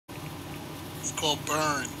It's called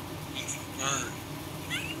burn. Burn.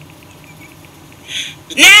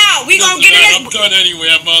 Now we gonna get it. I'm done anyway.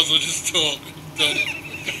 I might as well just talk. I'm done.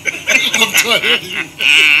 I'm done anyway.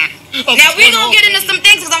 Now we gonna get into some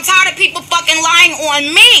things because I'm tired of people fucking lying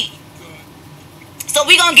on me. So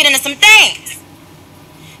we gonna get into some things.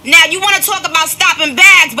 Now you want to talk about stopping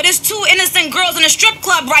bags, but it's two innocent girls in a strip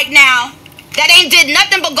club right now that ain't did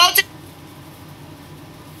nothing but go to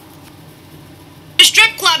the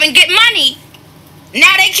strip club and get money.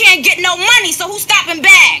 Now they can't get no money, so who's stopping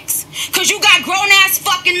bags? Cause you got grown-ass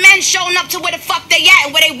fucking men showing up to where the fuck they at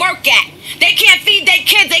and where they work at. They can't feed their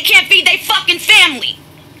kids, they can't feed their fucking family.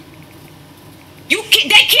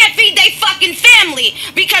 They can't feed their fucking family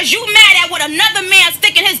because you mad at what another man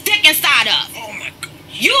sticking his dick inside of. Oh my God.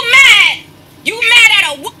 You mad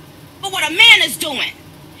at what a man is doing.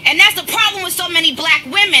 And that's the problem with so many black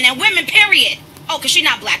women and women, period. Oh, because she's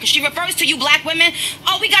not black. Because she refers to you black women.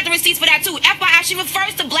 Oh, we got the receipts for that too. FYI, she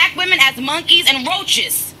refers to black women as monkeys and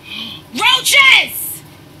roaches. Roaches!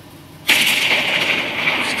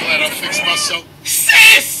 Just glad I fixed myself.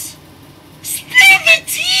 Sis! Spill the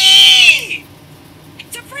tea!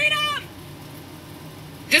 To freedom!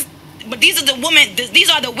 But these are the women, these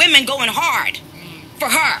are the women going hard for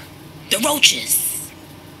her. The roaches.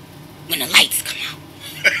 When the lights come out.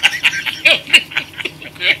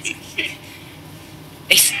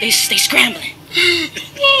 They scrambling.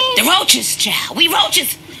 The roaches, child. We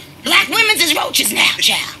roaches. Black women's is roaches now,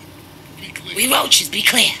 child. We roaches, be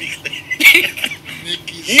clear.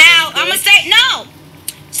 Now, I'm going to say, no.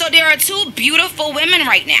 So there are two beautiful women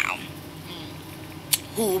right now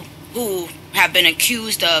who have been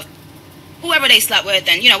accused of whoever they slept with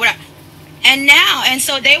and, whatever. And now, and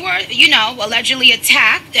so they were, allegedly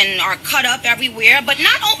attacked and are cut up everywhere, but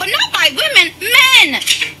not by women, men.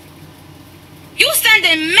 You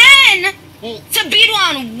sending men to beat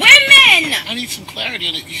on women. I need some clarity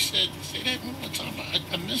on it. You say that one more time.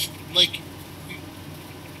 I missed,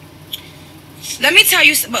 Let me tell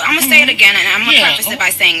you, but I'm going to say it again, and I'm going to preface it by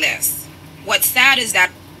saying this. What's sad is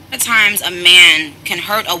that at times a man can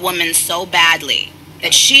hurt a woman so badly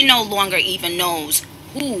that she no longer even knows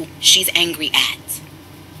who she's angry at.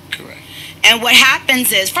 Correct. And what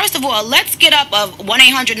happens is, first of all, let's get up a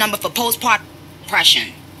 1-800 number for postpartum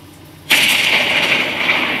depression. I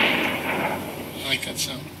like that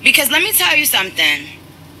sound. Because let me tell you something.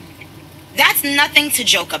 That's nothing to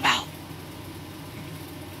joke about.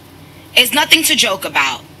 It's nothing to joke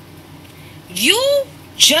about. You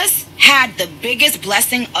just had the biggest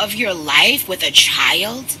blessing of your life with a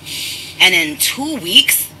child, and in 2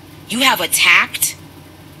 weeks, you have attacked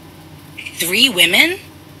 3 women,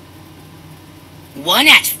 1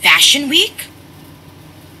 at Fashion Week,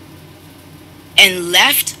 and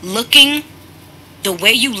left looking the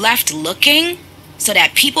way you left looking so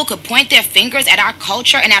that people could point their fingers at our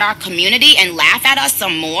culture and at our community and laugh at us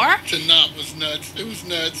some more? The knot was nuts. It was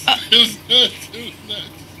nuts. It was nuts. It was nuts.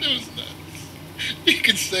 It was nuts. You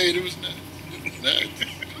can say it. It was nuts. It was nuts.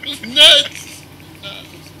 It was nuts. It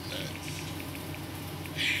was nuts.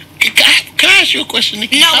 Can I ask you a question,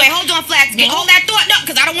 Nikki? No, wait, hold on, Flats. No? Hold that thought, no,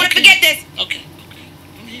 because I don't want to forget this. Okay.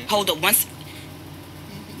 I'm here. Hold on.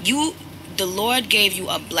 The Lord gave you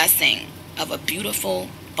a blessing of a beautiful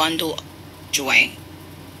bundle of joy.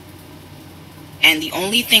 And the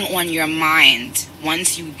only thing on your mind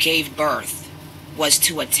once you gave birth was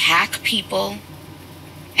to attack people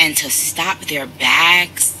and to stop their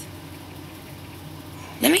bags.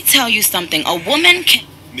 Let me tell you something. A woman can...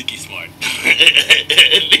 Nikki smart.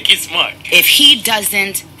 Nikki smart. If he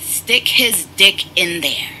doesn't stick his dick in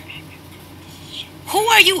there. Who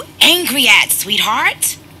are you angry at,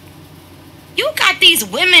 sweetheart? You got these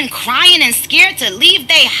women crying and scared to leave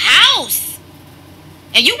their house.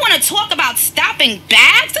 And you want to talk about stopping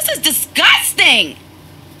bags? This is disgusting.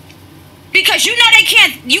 Because you know they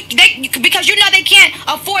can't because you know they can't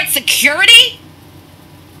afford security?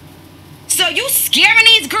 So you scaring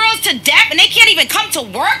these girls to death and they can't even come to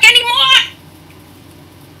work anymore?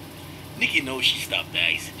 Nikki knows she stopped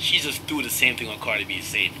bags. She just threw the same thing on Cardi B and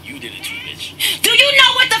said, you did it too, bitch. Do you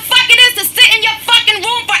know what the fuck it is to sit in your fucking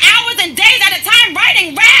room for hours and days at a time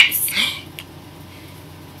writing raps?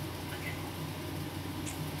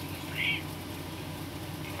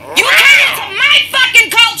 You came into my fucking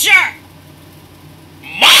culture!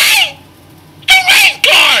 Mine? The rain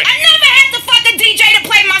card! I never had to fuck a DJ to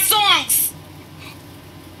play my songs!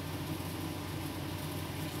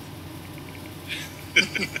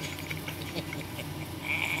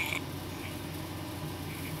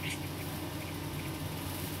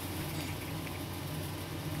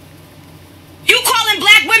 You calling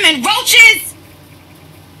black women roaches?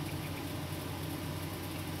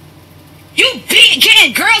 You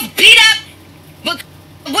getting girls beat up, but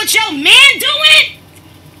what your man doing?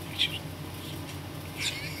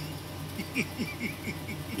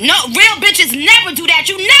 No, real bitches never do that.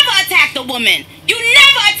 You never attack the woman. You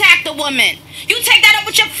never attack the woman. You take that up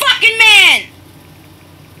with your fucking man.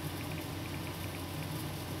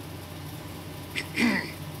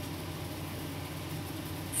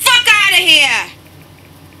 Fuck out of here.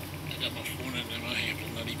 I got my phone in my hand, but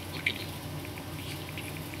I'm not even looking at it.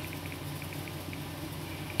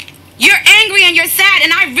 You're angry and you're sad,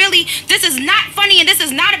 and this is not funny, and this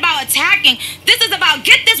is not about attacking. This is about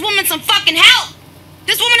get this woman some fucking help.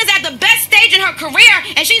 This woman is at the best stage in her career,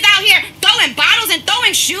 and she's out here throwing bottles and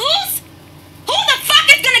throwing shoes? Who the fuck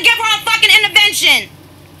is gonna give her a fucking intervention?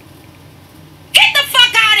 Get the fuck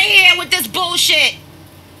out of here with this bullshit.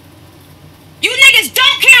 You niggas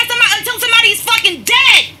don't care until somebody's fucking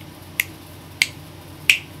dead.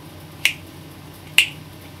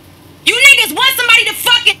 You niggas want somebody to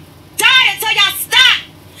fucking die until y'all stop.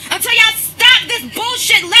 Until y'all stop this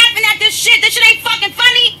bullshit, laughing at this shit. This shit ain't fucking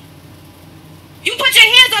funny. You put your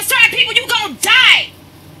hands on certain people, you gon' die.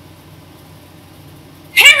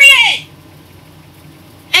 Period.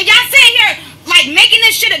 And y'all sitting here like making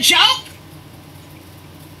this shit a joke?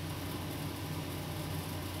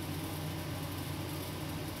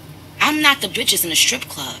 I'm not the bitches in the strip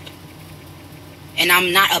club. And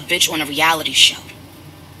I'm not a bitch on a reality show.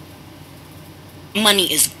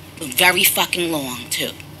 Money is very fucking long, too.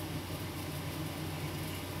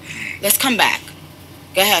 Let's come back.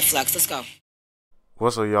 Go ahead, Flex. Let's go.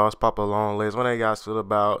 What's up, y'all? It's Papa Long Legs. What do you guys feel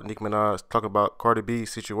about Nicki Minaj talking about Cardi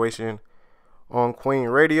B's situation on Queen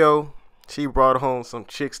Radio? She brought home some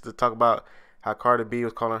chicks to talk about how Cardi B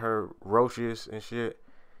was calling her roaches and shit.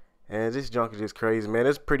 And this junk is just crazy, man.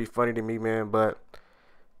 It's pretty funny to me, man. But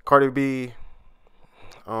Cardi B,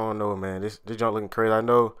 I don't know, man. This junk looking crazy. I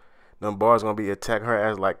know them bars gonna be attacking her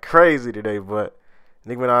ass like crazy today. But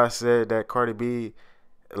Nicki Minaj said that Cardi B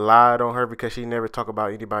lied on her because she never talked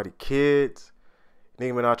about anybody's kids.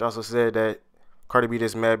 Nicki Minaj also said that Cardi B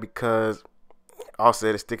just mad because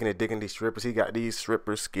Offset is sticking a dick in these strippers. He got these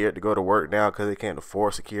strippers scared to go to work now because they can't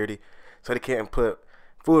afford security. So they can't put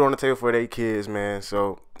food on the table for their kids, man.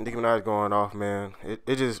 So Nicki Minaj going off, man.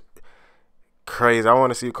 It just crazy. I want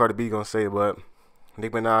to see what Cardi B gonna say, but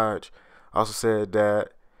Nicki Minaj also said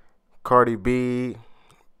that Cardi B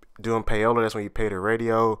doing payola, that's when you pay the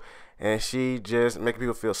radio, and she just making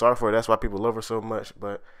people feel sorry for her. That's why people love her so much.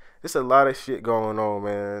 But there's a lot of shit going on,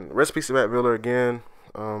 man. Rest in peace to Matt Miller again.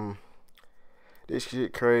 This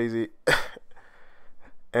shit crazy.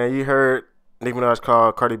 And you heard Nicki Minaj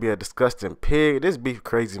call Cardi B a disgusting pig. This beef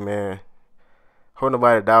crazy, man. Hope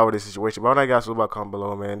nobody die with this situation. But I know you guys feel about comment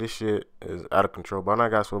below, man. This shit is out of control. But I know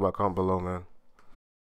you guys feel about comment below, man.